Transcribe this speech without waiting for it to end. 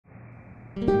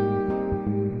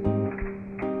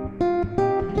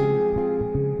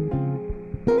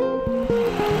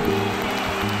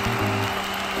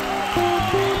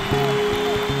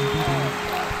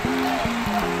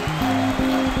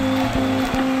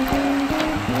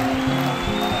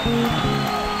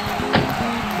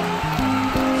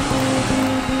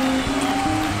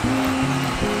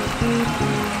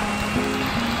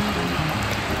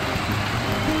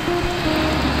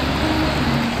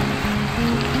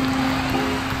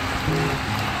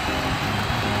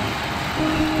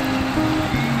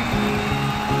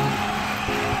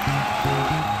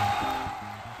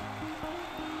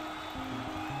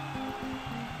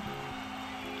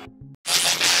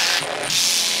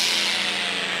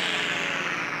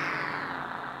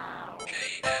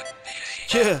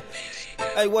Yeah.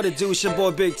 Hey, what it do? It's your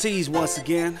boy Bigg Teez once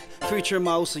again, featuring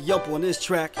my Iopu on this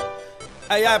track.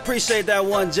 Hey, I appreciate that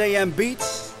one J.M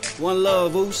beats. One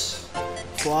love, Us.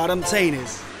 For all them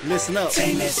Teines. Listen up.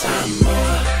 Teine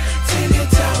Samoa, Teine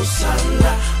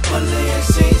Samoa, Marley,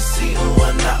 j-zee,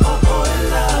 Utuoaluga,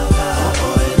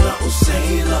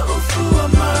 Usela,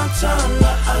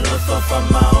 Ufuamatala, Alofa,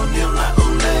 Faamanu,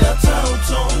 Ole Mea,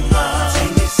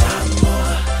 Teine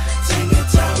Samoa, Teine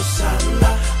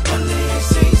Samoa, Marley,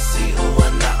 j-zee,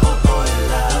 Utuoaluga,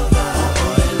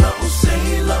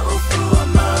 Usela,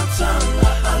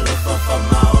 Ufuamatala, Alofa,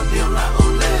 Faamanu,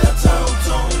 Ole Mea.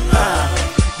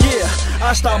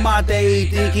 I start my day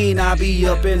thinking I be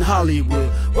up in Hollywood,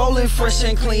 rolling fresh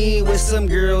and clean with some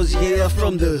girls, yeah,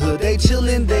 from the hood. They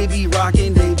chillin', they be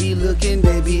rockin', they be looking,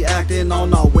 they be acting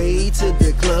on our way to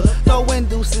the club, throwing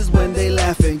deuces when they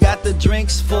laughing. Got the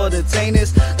drinks for the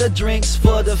Teines, the drinks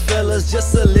for the fellas,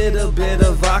 just a little bit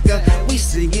of vodka. We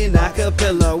singing a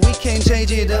cappella, we can't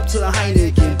change it up to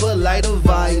Heineken, but light of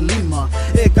Lima.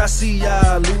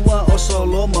 Utuoaluga,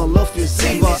 Osolo,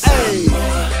 Malofisiva. Hey.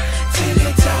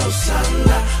 Teine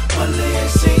Samoa, Marley,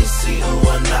 j-zee,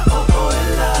 Utuoaluga,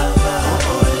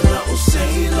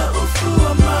 Usela,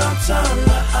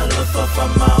 Ufuamatala, Alofa,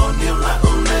 Faamanu,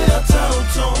 Ole Mea.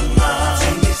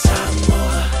 Teine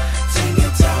Samoa, Teine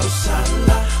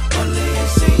Samoa, Marley,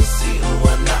 j-zee,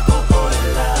 Utuoaluga,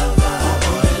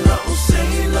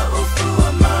 Usela,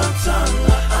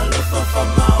 Ufuamatala, Alofa,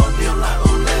 Faamanu,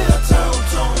 Ole Mea.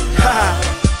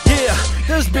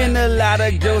 There's been a lot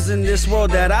of girls in this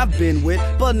world that I've been with,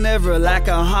 but never like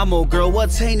a homo girl. A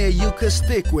Teine you could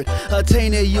stick with, a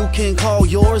Teine you can call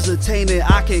yours, a Teine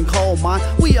I can call mine.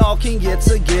 We all can get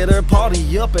together,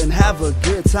 party up and have a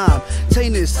good time.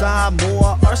 Teine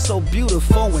Samoa are so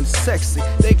beautiful and sexy.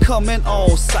 They come in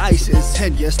all sizes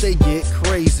and yes, they get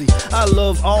crazy. I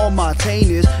love all my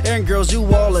Teines and girls you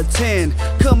all attend.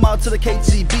 Come out to the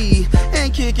K.T.B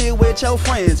and kick it with your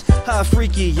friends. How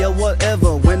freaky, yeah,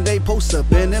 whatever, when they post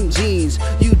up in them jeans.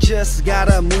 You just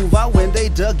gotta move out when they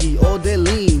Dougie or they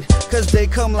lean, cause they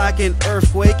come like an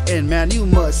earthquake, and man, you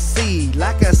must see,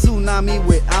 like a tsunami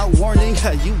without warning.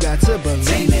 You got to believe.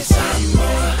 Teine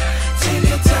Samoa,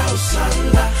 Teine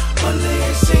Samoa,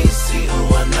 Marley, j-zee,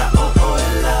 Utuoaluga,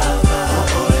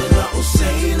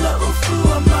 Usela,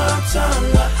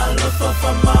 Ufuamatala, Alofa,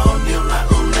 Faamanu,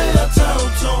 Ole Mea.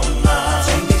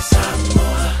 Teine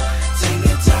Samoa,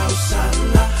 Teine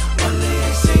Samoa, Marley,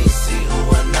 j-zee,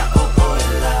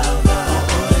 Utuoaluga,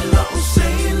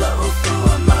 Usela,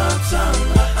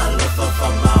 Ufuamatala, Alofa,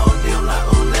 Faamanu,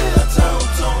 Ole Mea.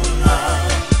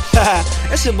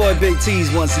 That's your boy Bigg Teez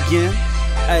once again.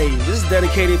 Hey, this is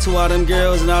dedicated to all them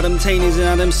girls and all them Teines and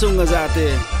all them Sungas out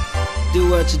there. Do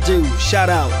what you do. Shout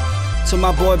out to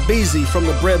my boy Beezy from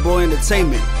the Bread Boy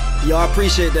Entertainment. Y'all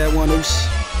appreciate that one, Us.